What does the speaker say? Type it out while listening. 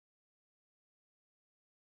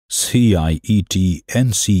CIET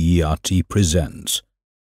NCERT presents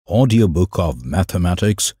Audiobook of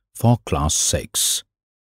Mathematics for Class 6.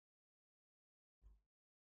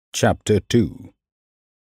 Chapter 2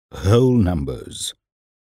 Whole Numbers.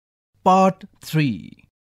 Part 3.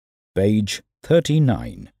 Page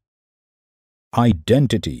 39.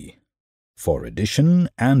 Identity for addition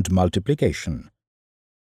and multiplication.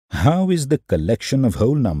 How is the collection of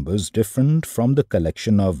whole numbers different from the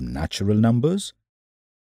collection of natural numbers?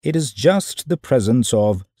 It is just the presence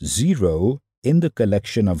of 0 in the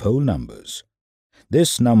collection of whole numbers.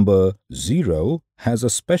 This number 0 has a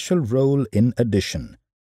special role in addition.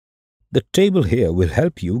 The table here will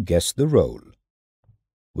help you guess the role.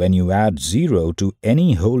 When you add 0 to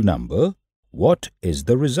any whole number, what is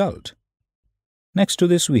the result? Next to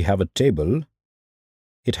this we have a table.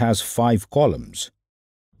 It has 5 columns.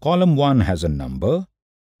 Column 1 has a number.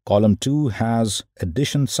 Column 2 has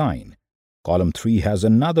addition sign. Column 3 has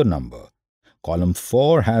another number. Column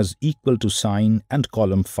 4 has equal to sign and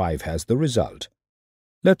column 5 has the result.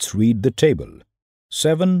 Let's read the table.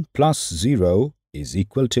 7 plus 0 is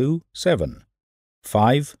equal to 7.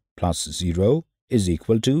 5 plus 0 is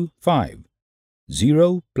equal to 5.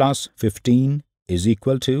 0 plus 15 is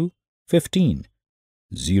equal to 15.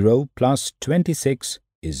 0 plus 26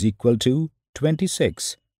 is equal to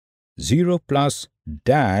 26. 0 plus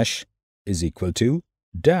dash is equal to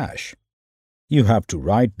dash. You have to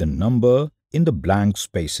write the number in the blank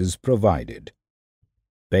spaces provided.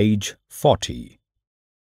 Page 40.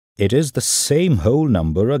 It is the same whole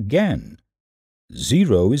number again.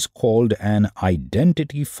 0 is called an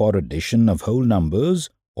identity for addition of whole numbers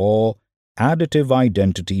or additive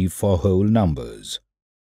identity for whole numbers.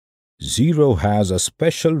 0 has a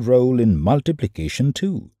special role in multiplication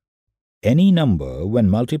too. Any number when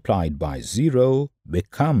multiplied by 0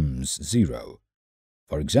 becomes 0.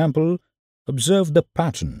 For example, observe the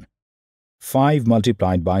pattern. 5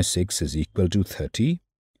 multiplied by 6 is equal to 30.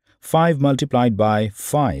 5 multiplied by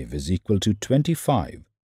 5 is equal to 25.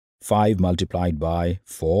 5 multiplied by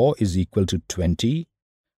 4 is equal to 20.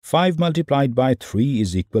 5 multiplied by 3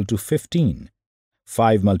 is equal to 15.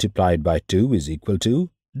 5 multiplied by 2 is equal to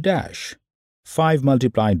dash. 5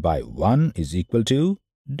 multiplied by 1 is equal to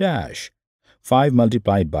dash. 5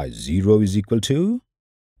 multiplied by 0 is equal to.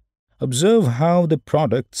 Observe how the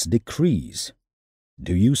products decrease.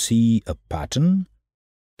 Do you see a pattern?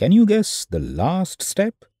 Can you guess the last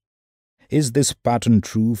step? Is this pattern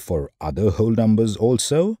true for other whole numbers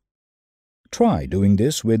also? Try doing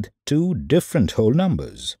this with 2 different whole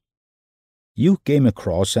numbers. You came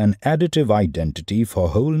across an additive identity for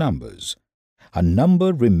whole numbers. A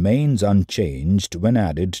number remains unchanged when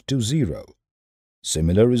added to 0.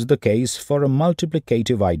 Similar is the case for a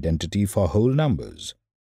multiplicative identity for whole numbers.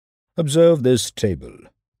 Observe this table.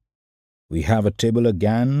 We have a table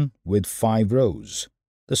again with 5 rows,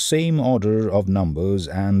 the same order of numbers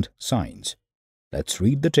and signs. Let's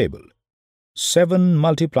read the table. 7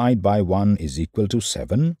 multiplied by 1 is equal to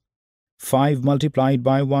 7. 5 multiplied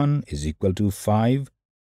by 1 is equal to 5.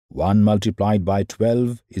 1 multiplied by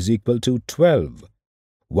 12 is equal to 12.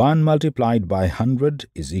 1 multiplied by 100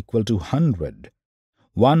 is equal to 100.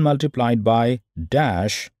 1 multiplied by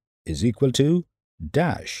dash is equal to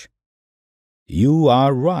dash. You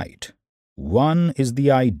are right. 1 is the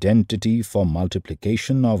identity for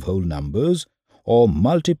multiplication of whole numbers or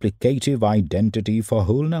multiplicative identity for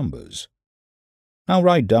whole numbers. Now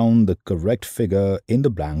write down the correct figure in the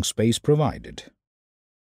blank space provided.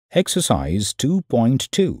 Exercise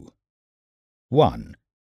 2.2. 1.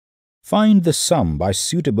 Find the sum by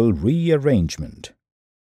suitable rearrangement.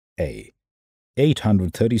 A.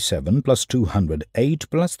 837 plus 208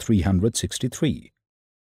 plus 363.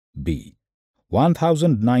 B.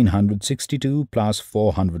 1962 plus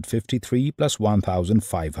 453 plus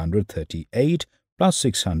 1538 plus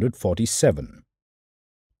 647.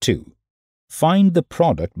 2. Find the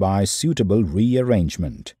product by suitable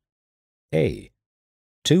rearrangement. A.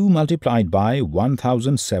 2 multiplied by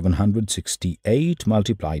 1768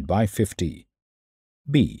 multiplied by 50.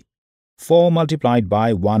 B. 4 multiplied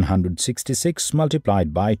by 166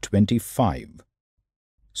 multiplied by 25.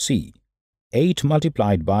 C. 8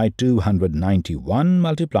 multiplied by 291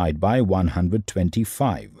 multiplied by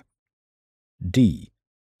 125. D.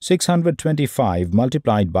 625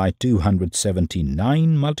 multiplied by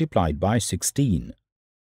 279 multiplied by 16.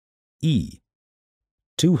 E.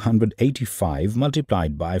 285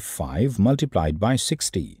 multiplied by 5 multiplied by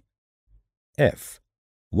 60. F.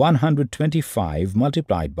 125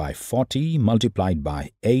 multiplied by 40 multiplied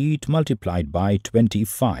by 8 multiplied by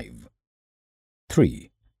 25. 3.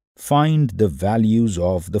 Find the values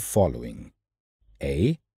of the following.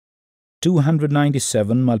 A.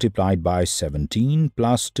 297 multiplied by 17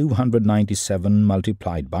 plus 297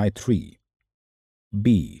 multiplied by 3.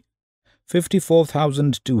 B.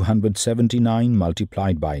 54,279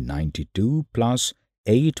 multiplied by 92 plus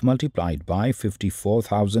 8 multiplied by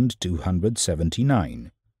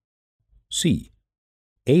 54,279. C.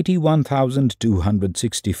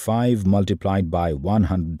 81,265 multiplied by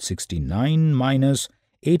 169 minus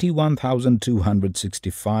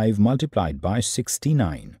 81,265 multiplied by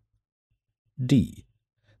 69. D.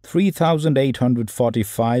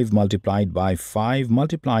 3,845 multiplied by 5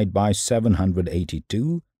 multiplied by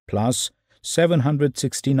 782 plus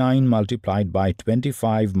 769 multiplied by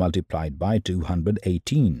 25 multiplied by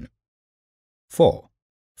 218. 4.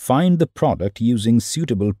 Find the product using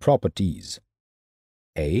suitable properties.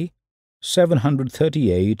 A.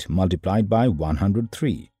 738 multiplied by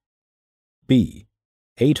 103. B.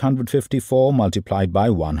 854 multiplied by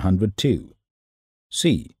 102.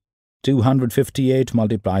 C. 258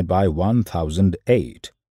 multiplied by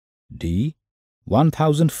 1008. D.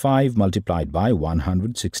 1005 multiplied by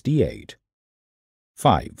 168.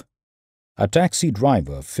 5. A taxi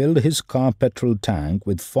driver filled his car petrol tank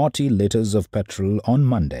with 40 liters of petrol on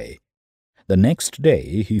Monday. The next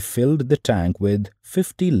day, he filled the tank with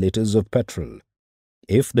 50 liters of petrol.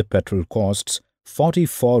 If the petrol costs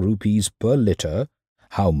 44 rupees per liter,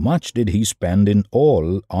 how much did he spend in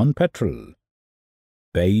all on petrol?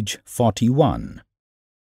 Page 41.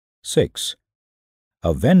 6.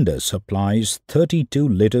 A vendor supplies 32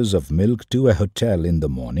 liters of milk to a hotel in the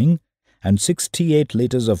morning and 68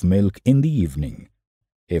 liters of milk in the evening.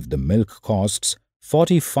 If the milk costs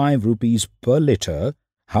 45 rupees per liter,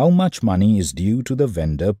 how much money is due to the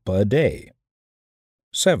vendor per day?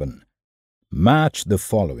 7. Match the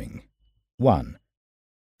following. 1.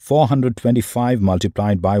 425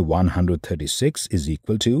 multiplied by 136 is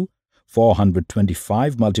equal to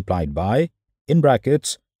 425 multiplied by, in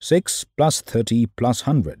brackets, 6 plus 30 plus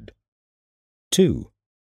 100. 2.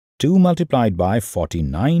 2 multiplied by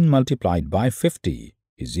 49 multiplied by 50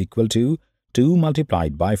 is equal to 2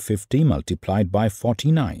 multiplied by 50 multiplied by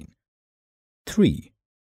 49. 3.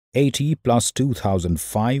 80 plus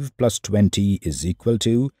 2005 plus 20 is equal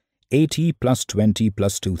to 80 plus 20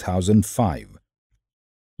 plus 2005.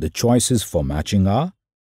 The choices for matching are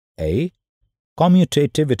A.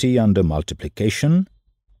 Commutativity under multiplication,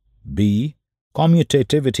 B.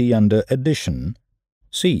 Commutativity under addition,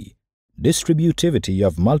 C. Distributivity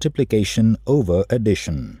of multiplication over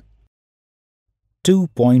addition.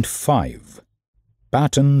 2.5.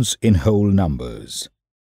 Patterns in whole numbers.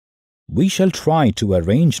 We shall try to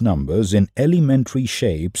arrange numbers in elementary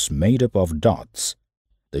shapes made up of dots.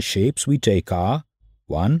 The shapes we take are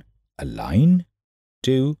 1. A line,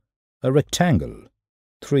 2. A rectangle,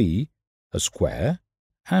 3. A square,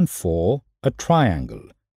 and 4. A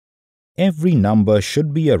triangle. Every number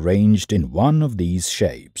should be arranged in one of these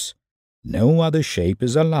shapes. No other shape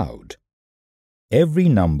is allowed. Every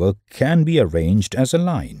number can be arranged as a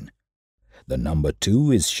line. The number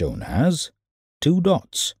 2 is shown as 2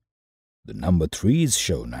 dots. The number 3 is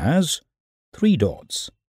shown as 3 dots,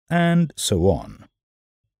 and so on.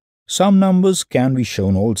 Some numbers can be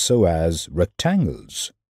shown also as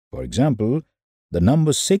rectangles. For example, the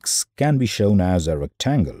number 6 can be shown as a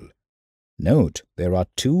rectangle. Note, there are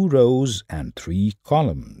 2 rows and 3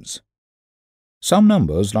 columns. Some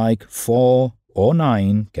numbers like 4 or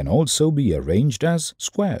 9 can also be arranged as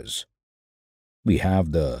squares. We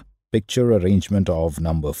have the picture arrangement of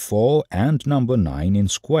number 4 and number 9 in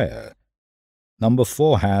square. Number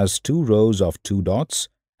 4 has 2 rows of 2 dots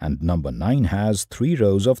and number 9 has 3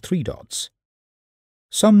 rows of 3 dots.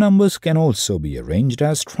 Some numbers can also be arranged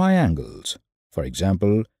as triangles. For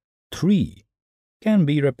example, 3 can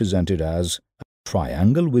be represented as a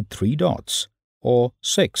triangle with 3 dots, or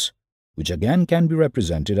 6, which again can be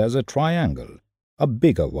represented as a triangle, a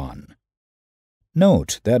bigger one.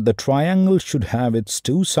 Note that the triangle should have its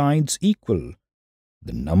 2 sides equal.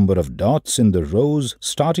 The number of dots in the rows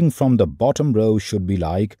starting from the bottom row should be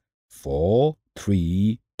like 4,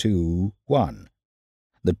 3, 2, 1.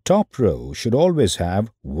 The top row should always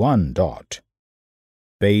have 1 dot.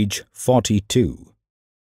 Page 42.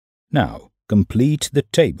 Now, complete the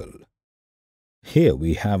table. Here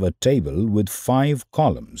we have a table with 5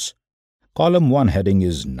 columns. Column 1 heading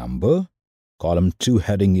is number, column 2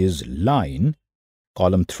 heading is line,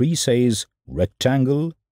 column 3 says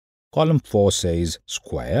rectangle, column 4 says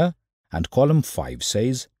square, and column 5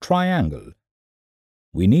 says triangle.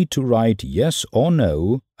 We need to write yes or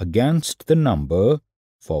no against the number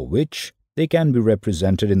for which they can be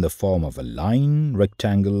represented in the form of a line,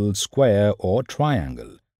 rectangle, square, or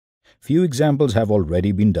triangle. Few examples have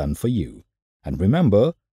already been done for you. And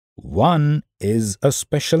remember, 1 is a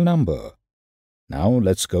special number. Now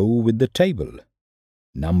let's go with the table.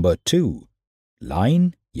 Number 2.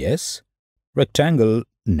 Line, yes. Rectangle,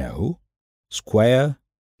 no. Square,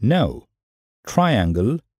 no.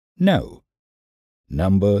 Triangle, no.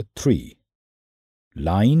 Number 3.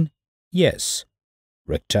 Line, yes.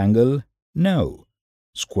 Rectangle, no.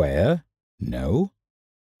 Square, no.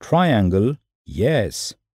 Triangle,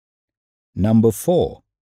 yes. Number 4.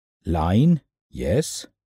 Line, yes.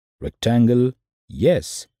 Rectangle,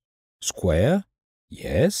 yes. Square,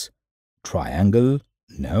 yes. Triangle,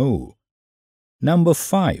 no. Number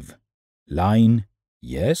 5. Line,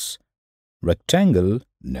 yes. Rectangle,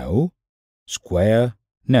 no. Square,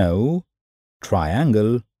 no.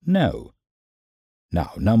 Triangle, no.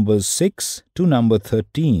 Now, numbers 6 to number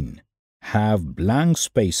 13 have blank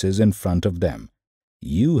spaces in front of them.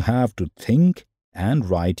 You have to think and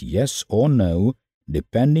write yes or no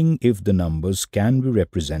depending if the numbers can be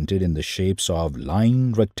represented in the shapes of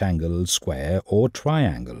line, rectangle, square or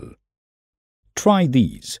triangle. Try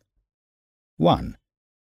these. 1.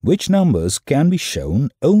 Which numbers can be shown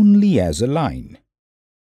only as a line?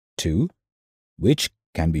 2. Which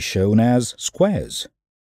can be shown as squares?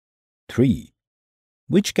 3.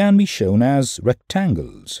 Which can be shown as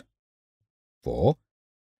rectangles? 4.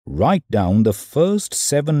 Write down the first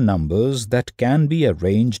 7 numbers that can be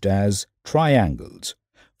arranged as triangles.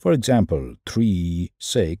 For example, 3,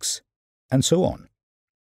 6, and so on.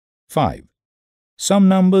 5. Some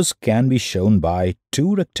numbers can be shown by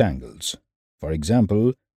 2 rectangles. For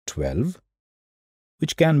example, 12,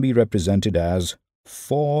 which can be represented as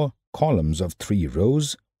 4 columns of 3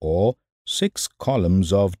 rows or 6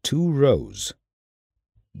 columns of 2 rows.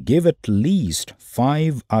 Give at least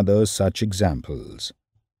 5 other such examples.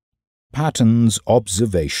 Patterns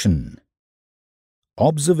observation.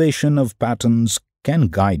 Observation of patterns can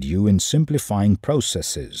guide you in simplifying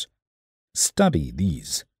processes. Study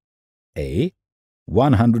these. A.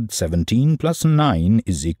 117 plus 9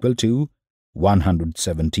 is equal to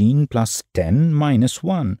 117 plus 10 minus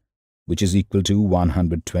 1, which is equal to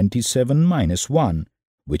 127 minus 1,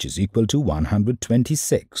 which is equal to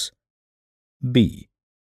 126. B.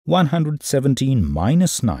 117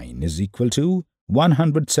 minus 9 is equal to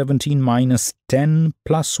 117 minus 10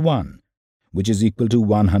 plus 1, which is equal to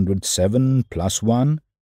 107 plus 1,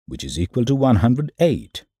 which is equal to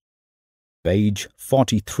 108. Page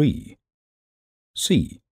 43.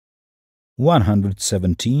 C.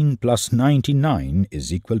 117 plus 99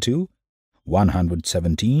 is equal to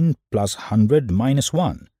 117 plus 100 minus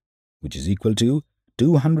 1, which is equal to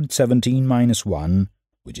 217 minus 1,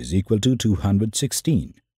 which is equal to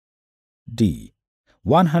 216. D.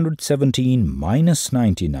 117 minus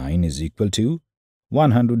 99 is equal to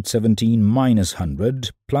 117 minus 100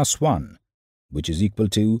 plus 1, which is equal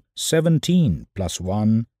to 17 plus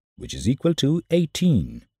 1, which is equal to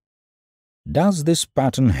 18. Does this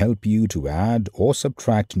pattern help you to add or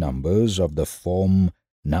subtract numbers of the form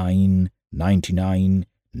 9, 99,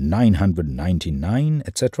 999,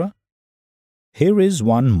 etc.? Here is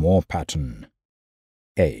one more pattern.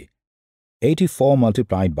 A. 84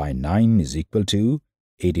 multiplied by 9 is equal to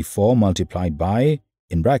 84 multiplied by,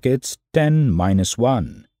 in brackets, 10 minus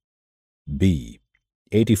 1. B.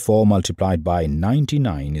 84 multiplied by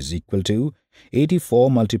 99 is equal to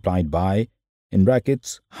 84 multiplied by, in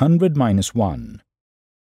brackets, 100 minus 1.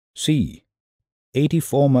 C.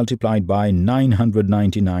 84 multiplied by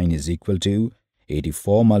 999 is equal to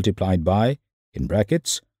 84 multiplied by, in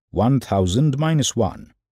brackets, 1000 minus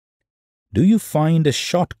 1. Do you find a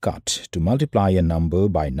shortcut to multiply a number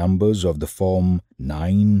by numbers of the form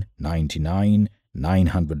 9, 99,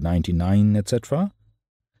 999, etc.?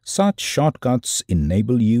 Such shortcuts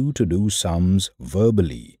enable you to do sums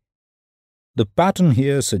verbally. The pattern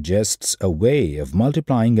here suggests a way of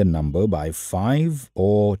multiplying a number by 5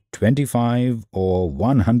 or 25 or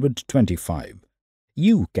 125.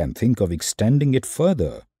 You can think of extending it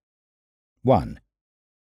further. 1.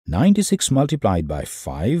 96 multiplied by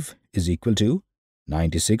 5 is equal to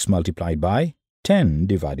 96 multiplied by 10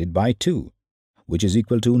 divided by 2, which is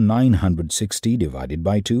equal to 960 divided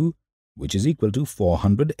by 2, which is equal to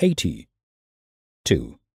 480.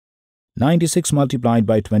 2. 96 multiplied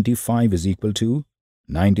by 25 is equal to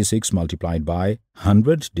 96 multiplied by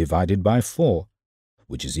 100 divided by 4,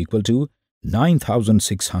 which is equal to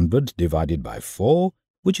 9600 divided by 4,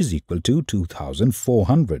 which is equal to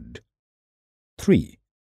 2400. 3.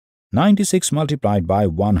 96 multiplied by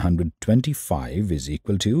 125 is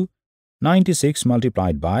equal to 96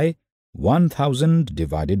 multiplied by 1000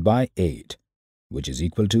 divided by 8, which is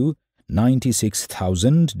equal to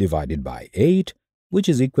 96,000 divided by 8, which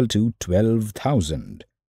is equal to 12,000.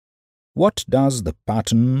 What does the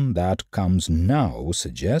pattern that comes now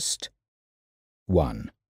suggest?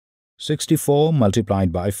 1. 64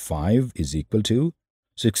 multiplied by 5 is equal to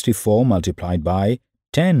 64 multiplied by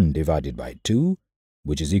 10 divided by 2,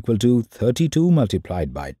 which is equal to 32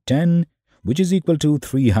 multiplied by 10, which is equal to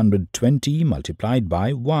 320 multiplied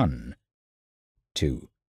by 1. 2.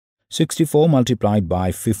 64 multiplied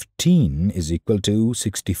by 15 is equal to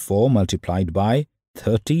 64 multiplied by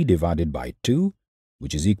 30 divided by 2,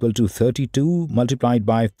 which is equal to 32 multiplied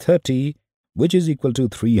by 30, which is equal to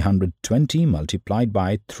 320 multiplied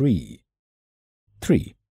by 3.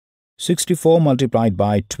 3. 64 multiplied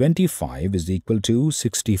by 25 is equal to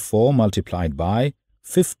 64 multiplied by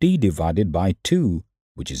 50 divided by 2,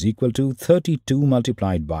 which is equal to 32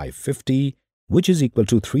 multiplied by 50, which is equal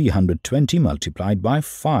to 320 multiplied by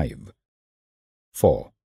 5.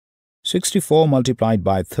 4. 64 multiplied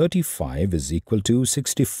by 35 is equal to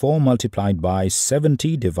 64 multiplied by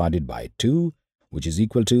 70 divided by 2, which is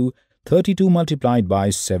equal to 32 multiplied by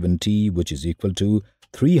 70, which is equal to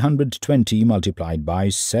 320 multiplied by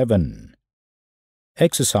 7.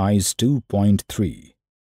 Exercise 2.3.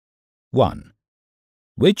 1.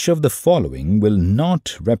 Which of the following will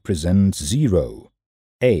not represent 0?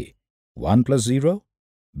 A. 1 plus 0.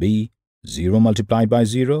 B. 0 multiplied by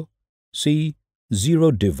 0. C.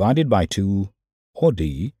 0 divided by 2. Or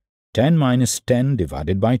D. 10 minus 10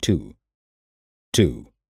 divided by 2. 2.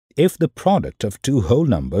 If the product of two whole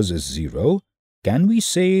numbers is 0, can we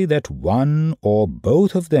say that one or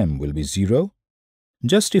both of them will be 0?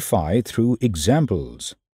 Justify through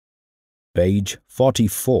examples. Page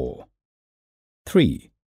 44.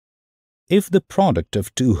 3. If the product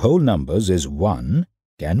of two whole numbers is 1,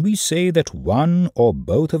 can we say that one or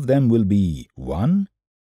both of them will be 1?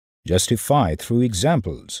 Justify through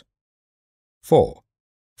examples. 4.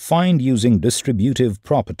 Find using distributive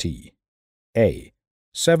property. A.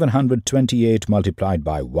 728 multiplied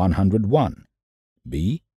by 101.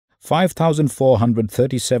 B.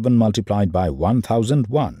 5437 multiplied by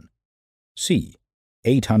 1001. C.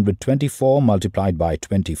 824 multiplied by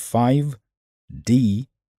 25. D.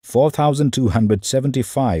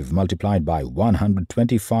 4275 multiplied by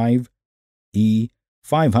 125. E.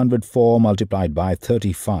 504 multiplied by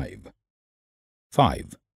 35.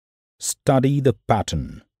 5. Study the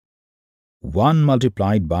pattern. 1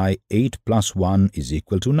 multiplied by 8 plus 1 is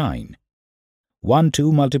equal to 9. 1,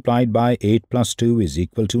 2 multiplied by 8 plus 2 is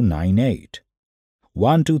equal to 9, 8.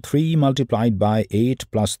 1, 2, 3 multiplied by 8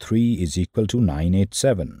 plus 3 is equal to 9, 8,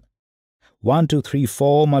 7. 1, 2, 3,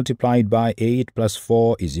 4 multiplied by 8 plus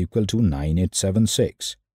 4 is equal to 9, 8, 7,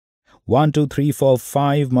 6. 1, 2, 3, 4,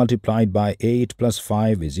 5 multiplied by 8 plus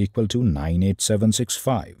 5 is equal to 9, 8, 7, 6,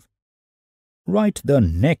 5. Write the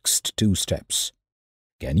next two steps.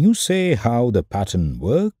 Can you say how the pattern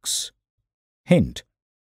works? Hint.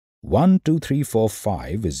 1, 2, 3, 4,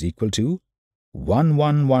 5 is equal to 1,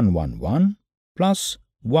 1, 1, 1, 1 plus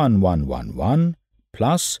 1, 1, 1, 1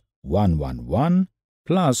 plus 1, 1, 1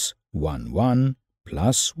 plus 1, 1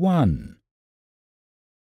 plus 1.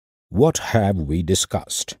 What have we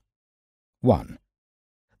discussed? 1.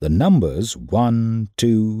 The numbers 1,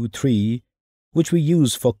 2, 3, which we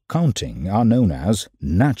use for counting, are known as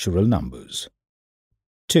natural numbers.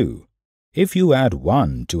 2. If you add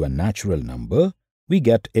 1 to a natural number, we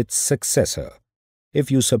get its successor. If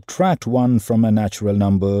you subtract 1 from a natural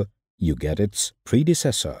number, you get its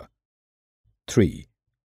predecessor. 3.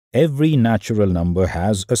 Every natural number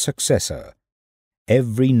has a successor.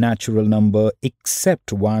 Every natural number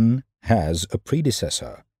except 1 has a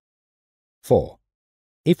predecessor. 4.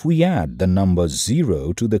 If we add the number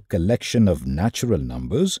 0 to the collection of natural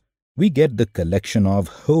numbers, we get the collection of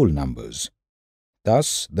whole numbers.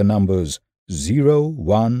 Thus, the numbers 0,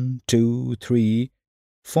 1, 2, 3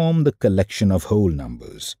 form the collection of whole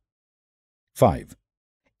numbers. 5.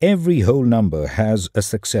 Every whole number has a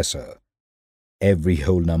successor. Every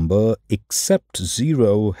whole number except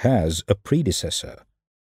 0 has a predecessor.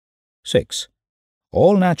 6.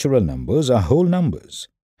 All natural numbers are whole numbers,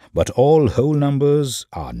 but all whole numbers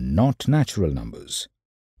are not natural numbers.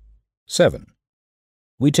 7.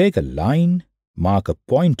 We take a line, mark a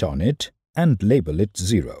point on it, and label it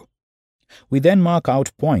 0. We then mark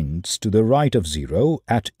out points to the right of 0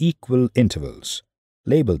 at equal intervals.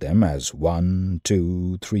 Label them as 1,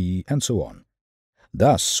 2, 3, and so on.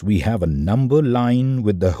 Thus, we have a number line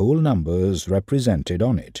with the whole numbers represented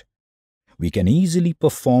on it. We can easily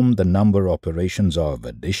perform the number operations of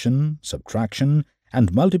addition, subtraction,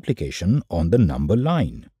 and multiplication on the number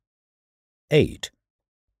line. 8.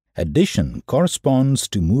 Addition corresponds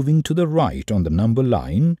to moving to the right on the number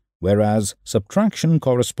line, whereas subtraction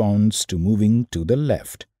corresponds to moving to the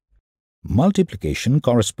left. Multiplication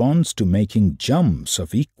corresponds to making jumps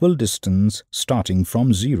of equal distance starting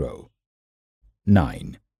from 0.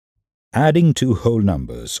 9. Adding two whole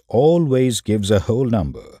numbers always gives a whole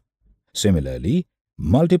number. Similarly,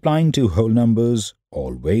 multiplying two whole numbers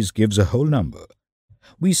always gives a whole number.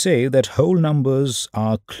 We say that whole numbers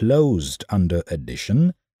are closed under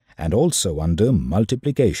addition and also under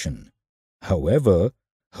multiplication. However,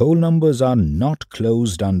 whole numbers are not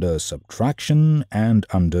closed under subtraction and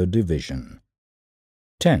under division.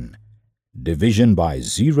 10. Division by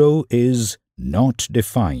 0 is not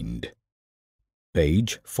defined.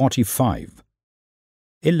 Page 45.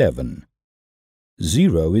 11.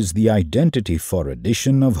 0 is the identity for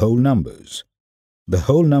addition of whole numbers. The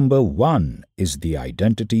whole number 1 is the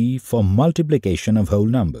identity for multiplication of whole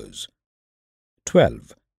numbers.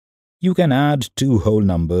 12. You can add two whole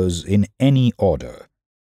numbers in any order.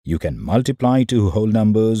 You can multiply two whole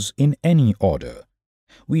numbers in any order.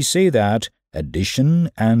 We say that addition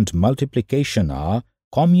and multiplication are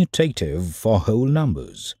commutative for whole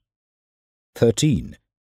numbers. 13.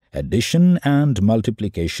 Addition and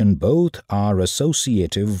multiplication both are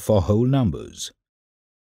associative for whole numbers.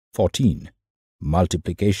 14.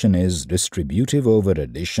 Multiplication is distributive over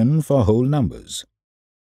addition for whole numbers.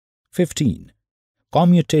 15.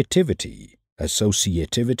 Commutativity,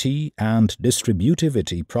 associativity, and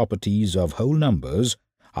distributivity properties of whole numbers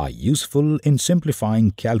are useful in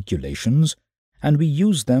simplifying calculations, and we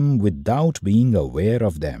use them without being aware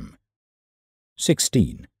of them.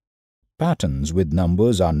 16. Patterns with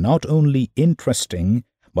numbers are not only interesting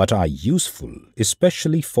but are useful,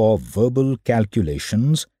 especially for verbal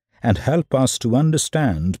calculations, and help us to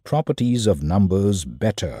understand properties of numbers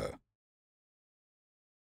better.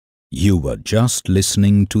 You were just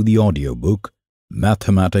listening to the audiobook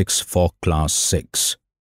Mathematics for Class 6.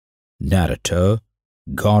 Narrator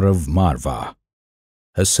Gaurav Marva.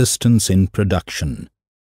 Assistance in production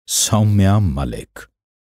Soumya Malik.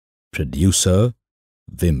 Producer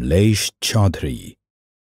Vimlesh Chaudhary.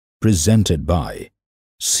 Presented by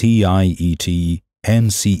CIET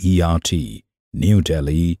NCERT, New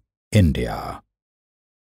Delhi, India.